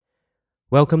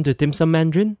Welcome to Dim Sum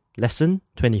Mandarin, Lesson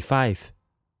 25.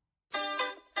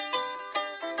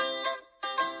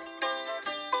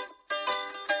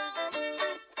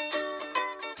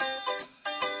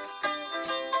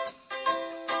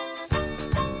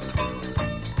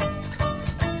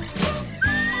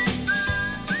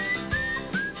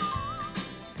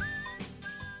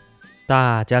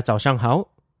 Dajiao早上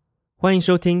好，欢迎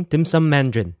收听 Dim Sum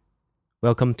Mandarin.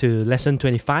 Welcome to Lesson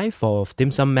 25 of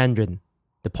Dim Sum Mandarin,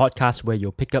 the podcast where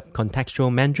you'll pick up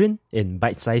contextual Mandarin in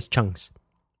bite-sized chunks.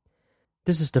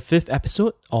 This is the 5th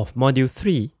episode of Module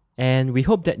 3, and we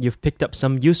hope that you've picked up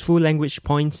some useful language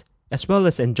points as well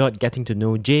as enjoyed getting to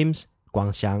know James,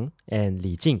 Guangxiang, and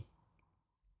Li Jing.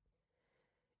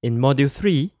 In Module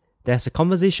 3, there's a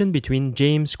conversation between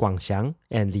James, Guangxiang,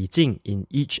 and Li Jing in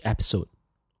each episode.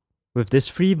 With this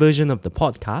free version of the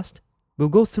podcast, we'll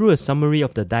go through a summary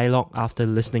of the dialogue after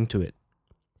listening to it.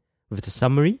 With the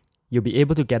summary, you'll be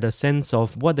able to get a sense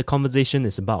of what the conversation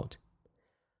is about.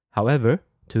 However,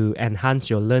 to enhance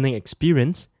your learning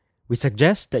experience, we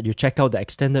suggest that you check out the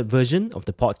extended version of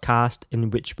the podcast in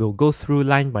which we'll go through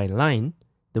line by line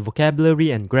the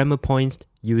vocabulary and grammar points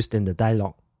used in the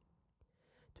dialogue.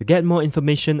 To get more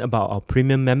information about our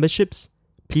premium memberships,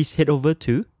 please head over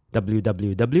to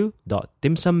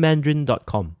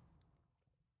www.dimsummandarin.com.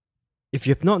 If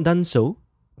you have not done so,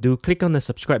 do click on the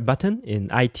subscribe button in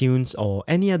iTunes or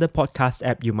any other podcast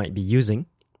app you might be using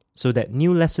so that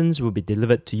new lessons will be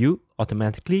delivered to you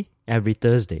automatically every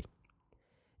Thursday.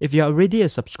 If you are already a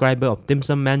subscriber of Dim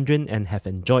Sum Mandarin and have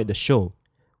enjoyed the show,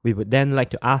 we would then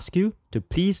like to ask you to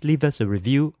please leave us a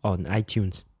review on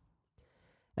iTunes.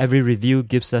 Every review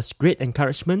gives us great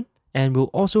encouragement and will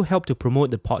also help to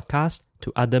promote the podcast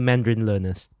to other Mandarin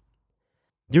learners.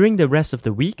 During the rest of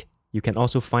the week, you can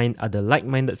also find other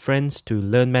like-minded friends to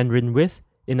learn Mandarin with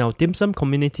in our Dim Sum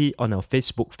community on our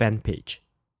Facebook fan page.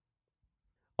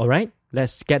 Alright,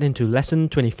 let's get into Lesson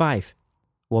 25.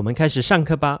 我们开始上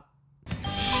课吧。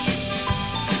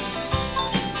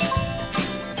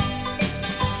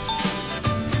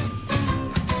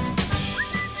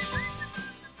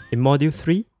In Module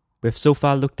 3, we've so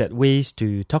far looked at ways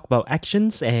to talk about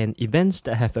actions and events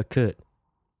that have occurred.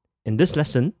 In this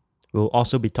lesson, we'll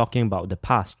also be talking about the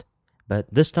past,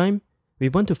 but this time, we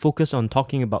want to focus on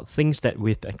talking about things that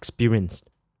we've experienced.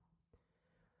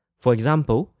 For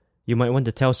example, you might want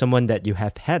to tell someone that you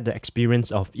have had the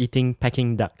experience of eating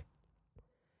Peking duck.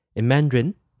 In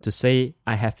Mandarin, to say,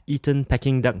 I have eaten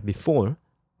Peking duck before,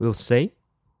 we'll say,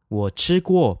 我吃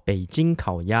过北京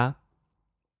烤鸭.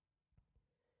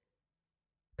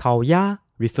 烤鸭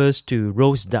refers to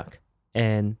roast duck,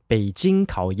 and 北京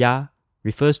烤鸭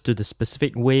refers to the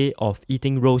specific way of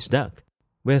eating roast duck,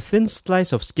 where a thin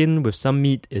slice of skin with some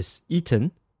meat is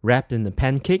eaten, wrapped in a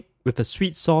pancake with a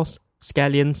sweet sauce,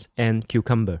 scallions, and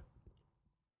cucumber.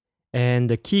 And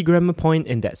the key grammar point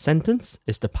in that sentence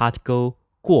is the particle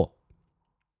过.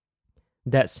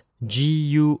 That's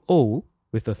G-U-O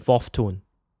with a fourth tone.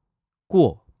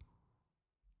 过.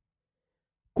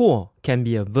 过 can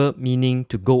be a verb meaning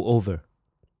to go over,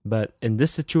 but in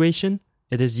this situation,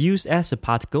 it is used as a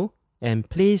particle and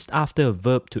placed after a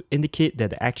verb to indicate that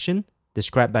the action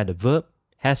described by the verb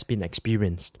has been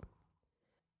experienced.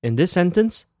 In this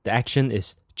sentence, the action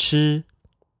is 吃,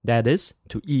 that is,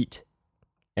 to eat,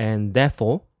 and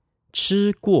therefore,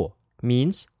 吃过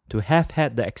means to have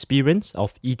had the experience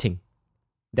of eating.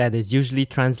 That is usually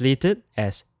translated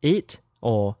as ate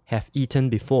or have eaten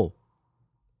before.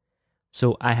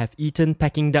 So I have eaten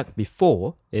Peking duck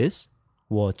before is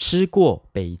我吃过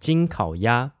北京烤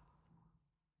鸭.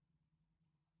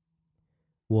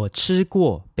 我吃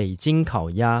过北京烤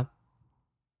鸭.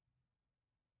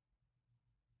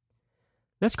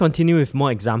 Let's continue with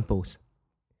more examples.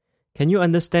 Can you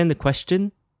understand the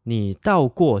question, 你到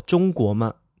过中国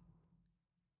吗?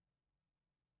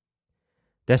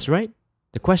 That's right.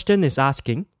 The question is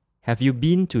asking, have you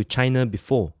been to China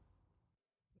before?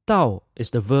 到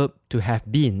is the verb to have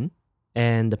been,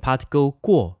 and the particle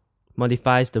过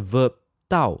modifies the verb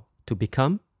到 to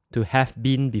become to have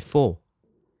been before.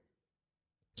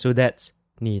 So that's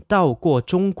你到过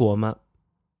中国吗?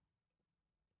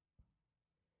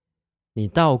 你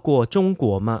到过中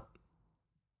国吗?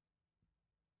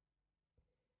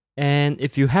 And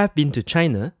if you have been to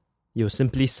China, you'll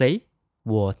simply say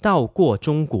我到过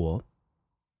中国.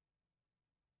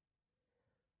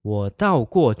 我到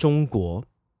过中国.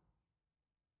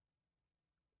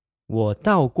 我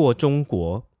到过中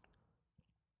国.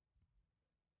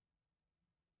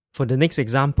 For the next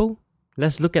example,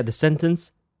 let's look at the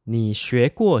sentence 你学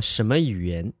过什么语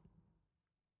言?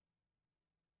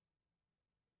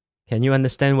 Can you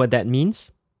understand what that means?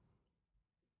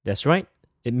 That's right.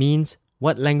 It means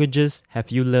what languages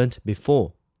have you learned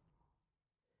before?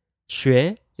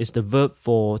 学 is the verb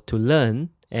for to learn,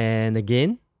 and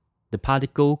again, the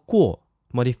particle 过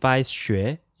modifies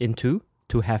学 into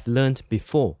to have learned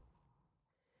before.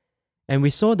 And we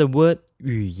saw the word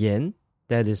语言,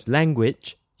 that is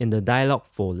language, in the dialogue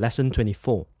for lesson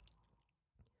 24.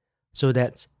 So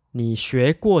that's 你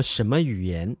学过什么语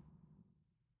言?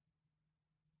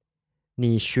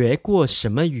 你学过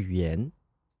什么语言?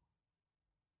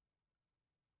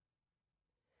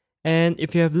 And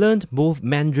if you have learned both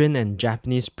Mandarin and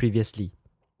Japanese previously,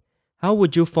 how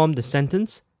would you form the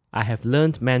sentence, I have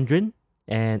learned Mandarin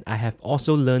and I have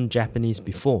also learned Japanese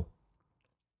before?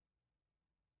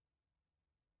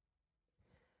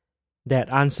 That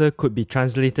answer could be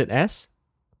translated as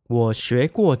我学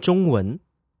过中文，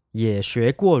也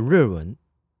学过日文。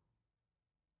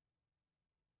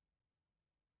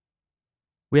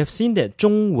We have seen that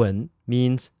中文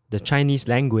means the Chinese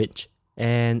language,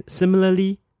 and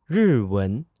similarly, 日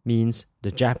文 means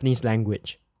the Japanese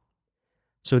language.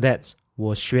 So that's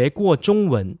我学过中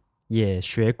文，也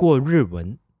学过日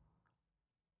文。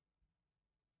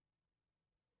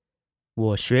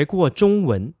我学过中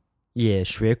文，也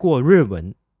学过日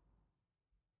文。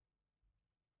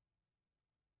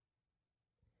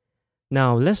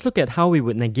Now, let's look at how we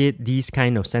would negate these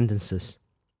kind of sentences.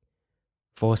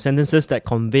 For sentences that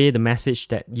convey the message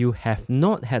that you have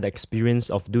not had experience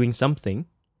of doing something,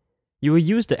 you will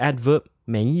use the adverb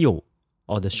没有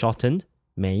or the shortened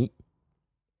没。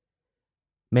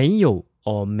没有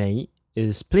or 没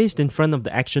is placed in front of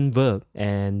the action verb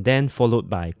and then followed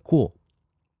by 过。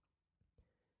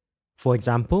For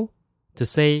example, to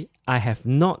say I have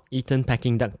not eaten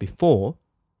Peking duck before,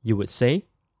 you would say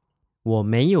我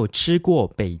没有吃过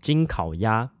北京烤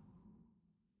鸭。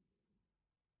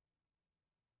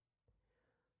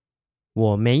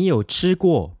我没有吃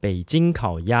过北京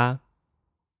烤鸭。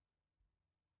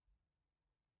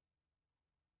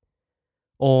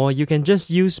Or you can just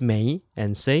use 没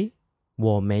and say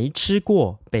我没吃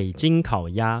过北京烤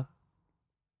鸭。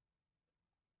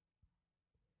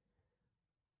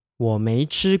我没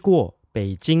吃过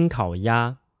北京烤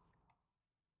鸭。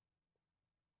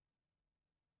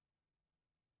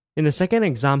In the second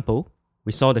example,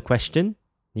 we saw the question,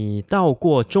 你到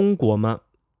过中国吗?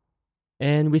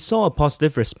 And we saw a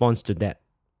positive response to that.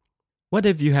 What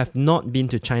if you have not been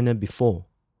to China before?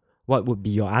 What would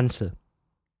be your answer?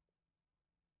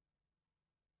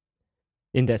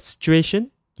 In that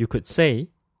situation, you could say,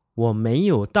 我没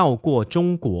有到过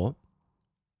中国。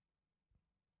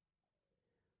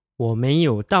我没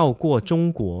有到过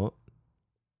中国。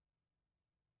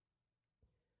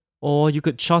Or you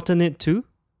could shorten it to,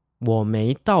 我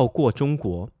没到过中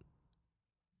国。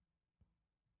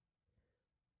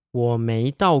我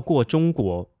没到过中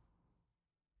国。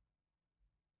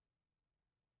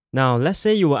Now, let's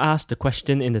say you were asked the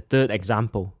question in the third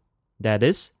example. That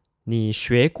is, 你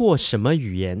学过什么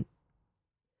语言?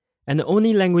 And the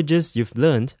only languages you've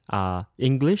learned are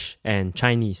English and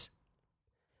Chinese.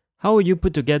 How will you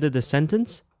put together the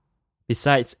sentence?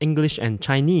 Besides English and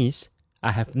Chinese,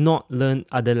 I have not learned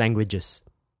other languages.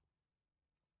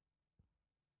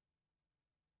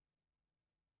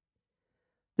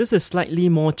 This is slightly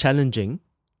more challenging,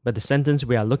 but the sentence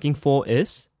we are looking for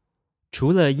is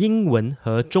除了英文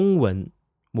和中文，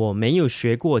我没有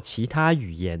学过其他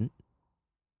语言。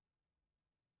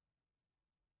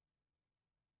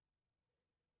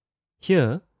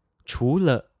Here, 除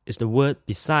了 is the word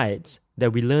besides that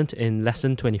we learnt in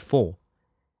lesson 24,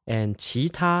 and 其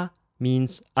他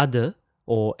means other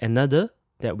or another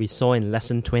that we saw in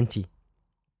lesson 20.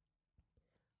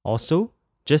 Also,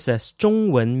 just as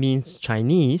中文 means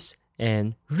Chinese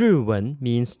and 日文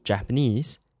means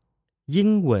Japanese,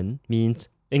 英文 means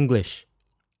English.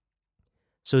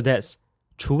 So that's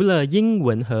除了英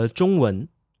文和中文，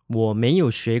我没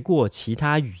有学过其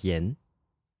他语言。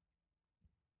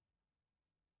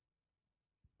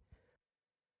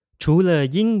除了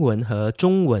英文和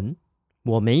中文，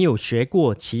我没有学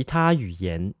过其他语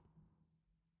言。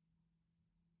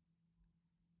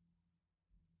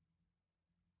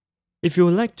If you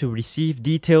would like to receive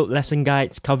detailed lesson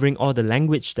guides covering all the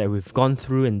language that we've gone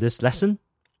through in this lesson,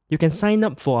 you can sign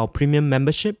up for our premium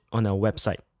membership on our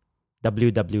website,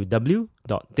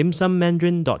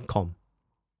 www.dimsummandarin.com.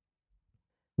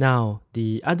 Now,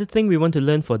 the other thing we want to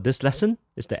learn for this lesson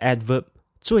is the adverb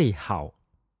最好。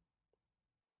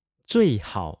最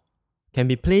好 can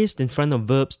be placed in front of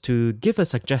verbs to give a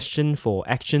suggestion for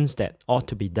actions that ought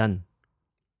to be done.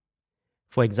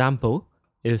 For example,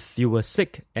 if you were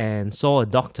sick and saw a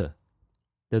doctor,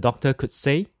 the doctor could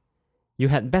say, you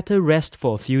had better rest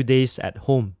for a few days at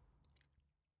home.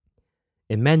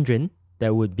 In Mandarin,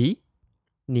 that would be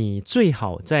你最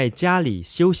好在家里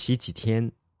休息几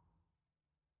天。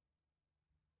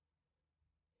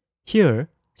Here,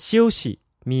 休息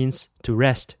means to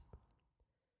rest.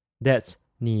 That's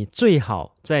你最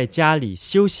好在家里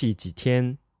休息几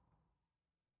天。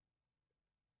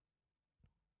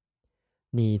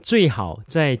你最好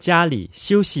在家里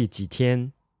休息几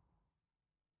天。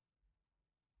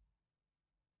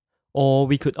Or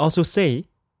we could also say,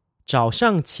 早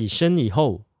上起身以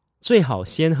后，最好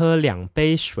先喝2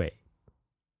杯水。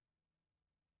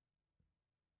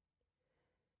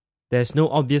There's no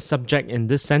obvious subject in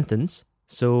this sentence,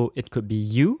 so it could be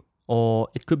you, or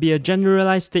it could be a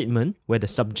generalized statement where the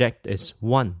subject is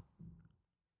one.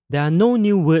 There are no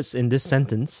new words in this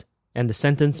sentence, and the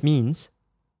sentence means,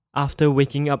 after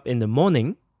waking up in the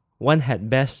morning, one had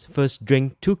best first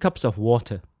drink 2 cups of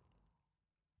water.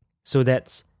 So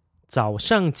that's 早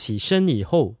上起身以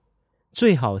后，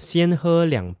最好先喝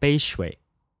2杯水。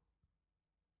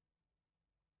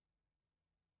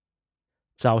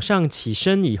早上起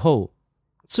身以后，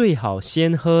最好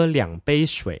先喝2杯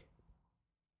水。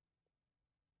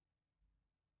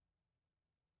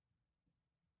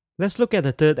Let's look at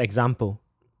the third example.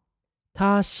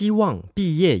 他希望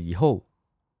毕业以后，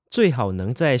最好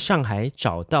能在上海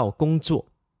找到工作。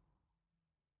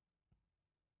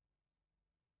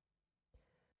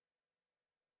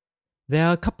There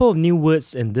are a couple of new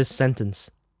words in this sentence.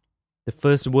 The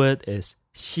first word is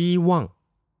希望。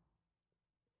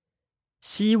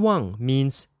希望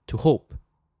means to hope.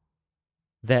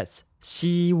 That's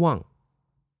希望。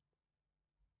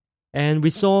And we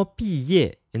saw 毕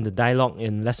业 in the dialogue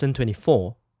in lesson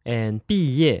 24, and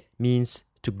毕业 means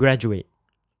to graduate.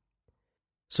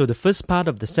 So the first part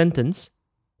of the sentence,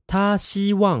 他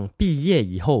希望毕业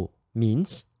以后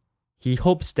means he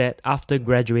hopes that after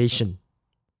graduation,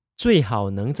 最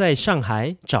好能在上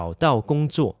海找到工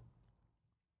作。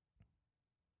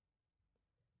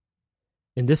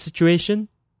In this situation,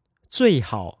 最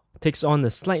好 takes on a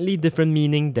slightly different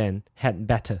meaning than had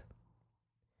better.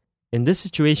 In this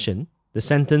situation, the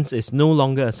sentence is no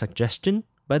longer a suggestion,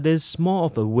 but is more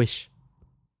of a wish.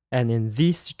 And in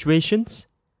these situations,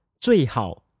 最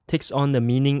好 takes on the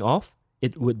meaning of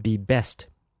it would be best.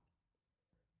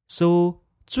 So,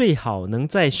 最好能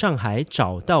在上海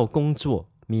找到工作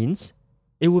means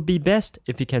it would be best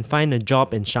if you can find a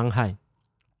job in Shanghai.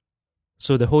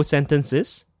 So the whole sentence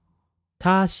is,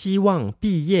 他希望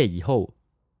毕业以后，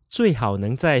最好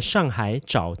能在上海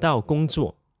找到工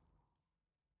作。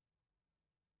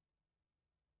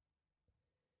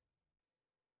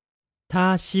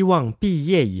他希望毕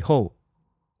业以后，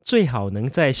最好能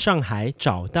在上海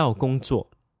找到工作。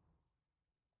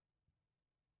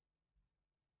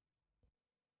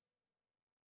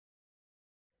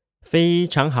非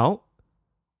常好。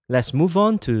Let's move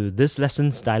on to this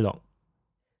lesson's dialogue.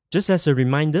 Just as a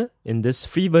reminder, in this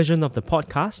free version of the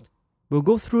podcast, we'll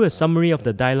go through a summary of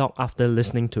the dialogue after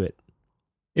listening to it.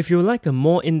 If you would like a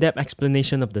more in-depth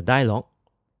explanation of the dialogue,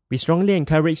 we strongly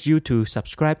encourage you to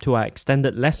subscribe to our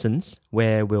extended lessons,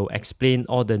 where we'll explain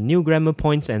all the new grammar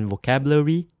points and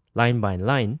vocabulary, line by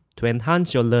line, to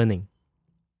enhance your learning.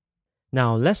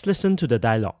 Now, let's listen to the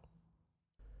dialogue.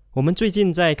 我们最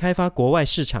近在开发国外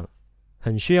市场，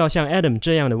很需要像 Adam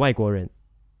这样的外国人。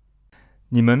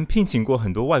你们聘请过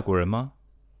很多外国人吗？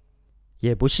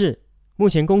也不是，目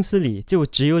前公司里就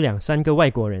只有2-3个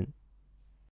外国人。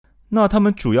那他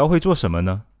们主要会做什么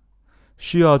呢？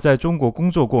需要在中国工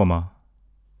作过吗？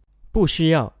不需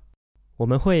要，我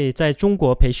们会在中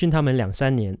国培训他们2-3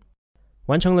年，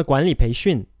完成了管理培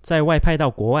训，再外派到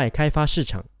国外开发市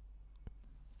场。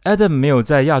Adam 没有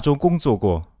在亚洲工作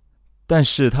过，但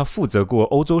是他负责过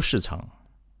欧洲市场。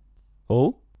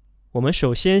哦，我们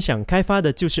首先想开发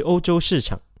的就是欧洲市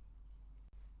场。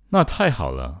那太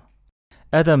好了。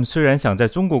Adam 虽然想在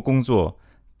中国工作，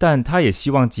但他也希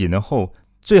望几年后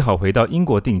最好回到英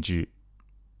国定居。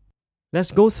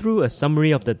Let's go through a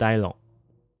summary of the dialogue.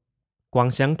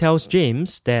 Guangxiang tells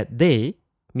James that they,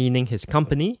 meaning his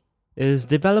company, is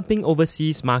developing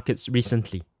overseas markets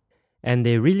recently, and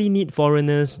they really need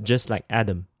foreigners just like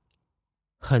Adam.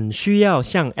 很需要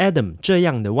像 Adam 这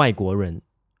样的外国人。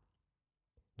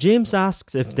James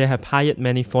asks if they have hired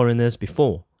many foreigners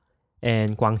before,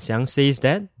 and Guangxiang says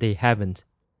that they haven't,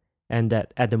 and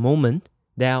that at the moment,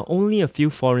 there are only a few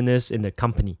foreigners in the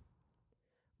company.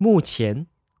 目前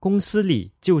公司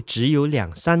里就只有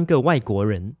2-3个外国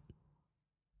人。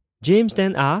James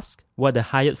then asks what the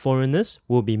hired foreigners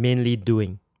will be mainly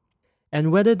doing, and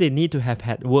whether they need to have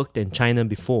had worked in China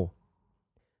before.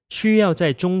 需要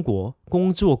在中国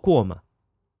工作过吗？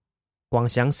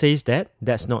 Guangxiang says that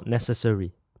that's not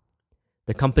necessary.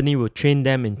 The company will train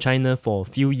them in China for a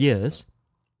few years,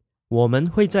 我们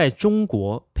会在中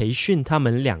国培训他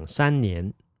们2-3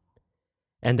年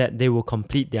and that they will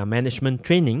complete their management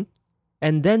training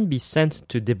and then be sent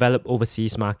to develop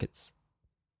overseas markets.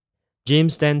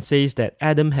 James then says that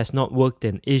Adam has not worked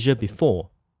in Asia before.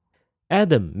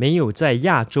 Adam 没有在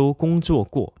亚洲工作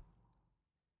过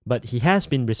but he has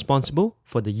been responsible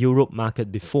for the Europe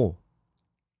market before.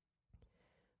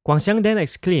 Guang Xiang then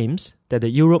exclaims that the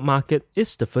Europe market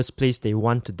is the first place they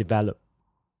want to develop.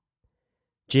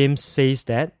 James says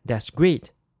that that's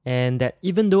great and that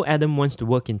even though Adam wants to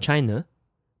work in China,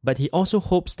 but he also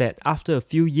hopes that after a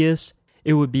few years,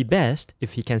 it would be best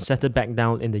if he can settle back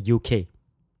down in the UK.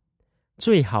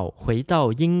 最好回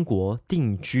到英国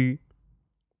定居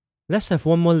Let's have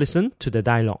one more listen to the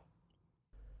dialogue.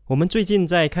 我们最近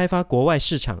在开发国外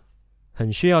市场，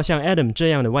很需要像 Adam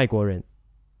这样的外国人。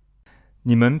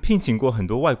你们聘请过很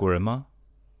多外国人吗？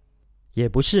也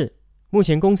不是，目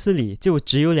前公司里就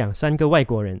只有2-3个外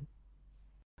国人。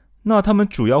那他们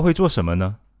主要会做什么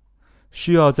呢？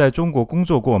需要在中国工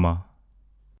作过吗？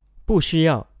不需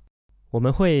要，我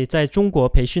们会在中国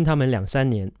培训他们2-3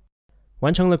年，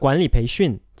完成了管理培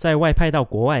训，再外派到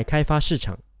国外开发市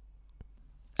场。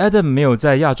Adam 没有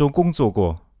在亚洲工作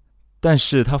过，但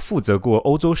是他负责过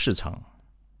欧洲市场。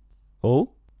哦，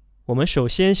我们首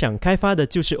先想开发的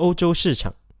就是欧洲市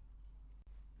场。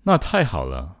那太好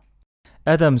了。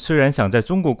Adam 虽然想在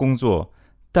中国工作，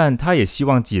但他也希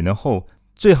望几年后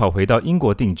最好回到英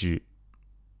国定居。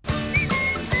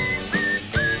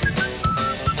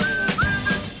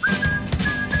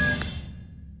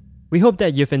We hope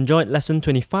that you've enjoyed Lesson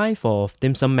 25 of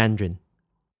Dim Sum Mandarin.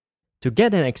 To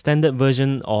get an extended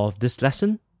version of this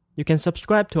lesson, you can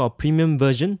subscribe to our premium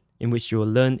version in which you will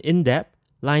learn in-depth,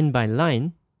 line by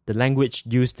line, the language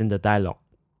used in the dialogue.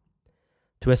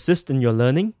 To assist in your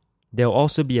learning, there will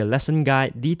also be a lesson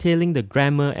guide detailing the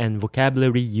grammar and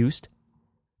vocabulary used,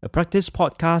 a practice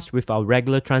podcast with our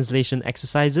regular translation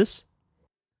exercises,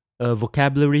 a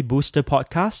vocabulary booster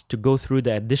podcast to go through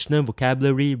the additional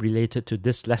vocabulary related to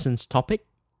this lesson's topic,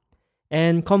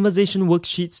 and conversation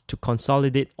worksheets to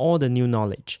consolidate all the new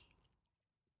knowledge.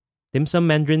 Dim Sum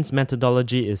Mandarin's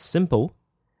methodology is simple.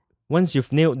 Once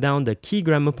you've nailed down the key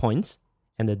grammar points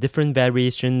and the different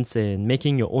variations in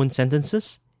making your own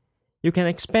sentences, you can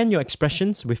expand your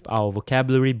expressions with our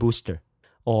vocabulary booster,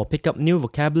 or pick up new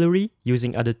vocabulary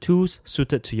using other tools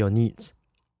suited to your needs.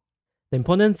 The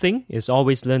important thing is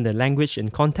always learn the language in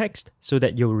context so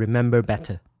that you'll remember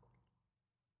better.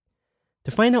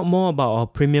 To find out more about our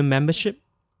premium membership,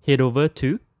 head over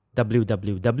to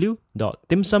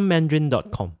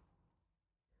www.dimsummandarin.com.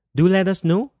 Do let us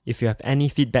know if you have any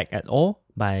feedback at all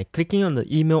by clicking on the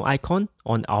email icon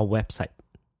on our website.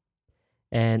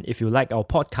 And if you like our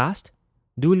podcast,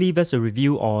 do leave us a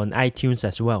review on iTunes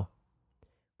as well.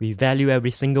 We value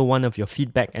every single one of your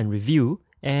feedback and review,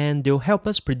 and they'll help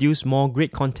us produce more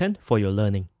great content for your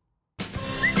learning.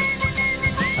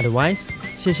 Otherwise,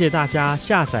 谢谢大家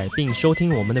下载并收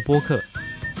听我们的播客。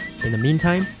In the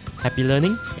meantime, happy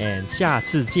learning and 下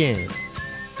次见。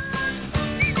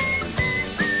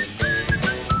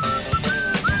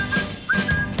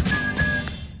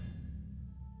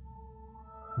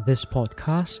This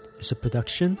podcast is a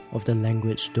production of the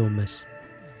Language Domus.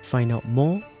 Find out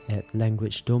more at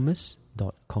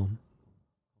languagedomus.com.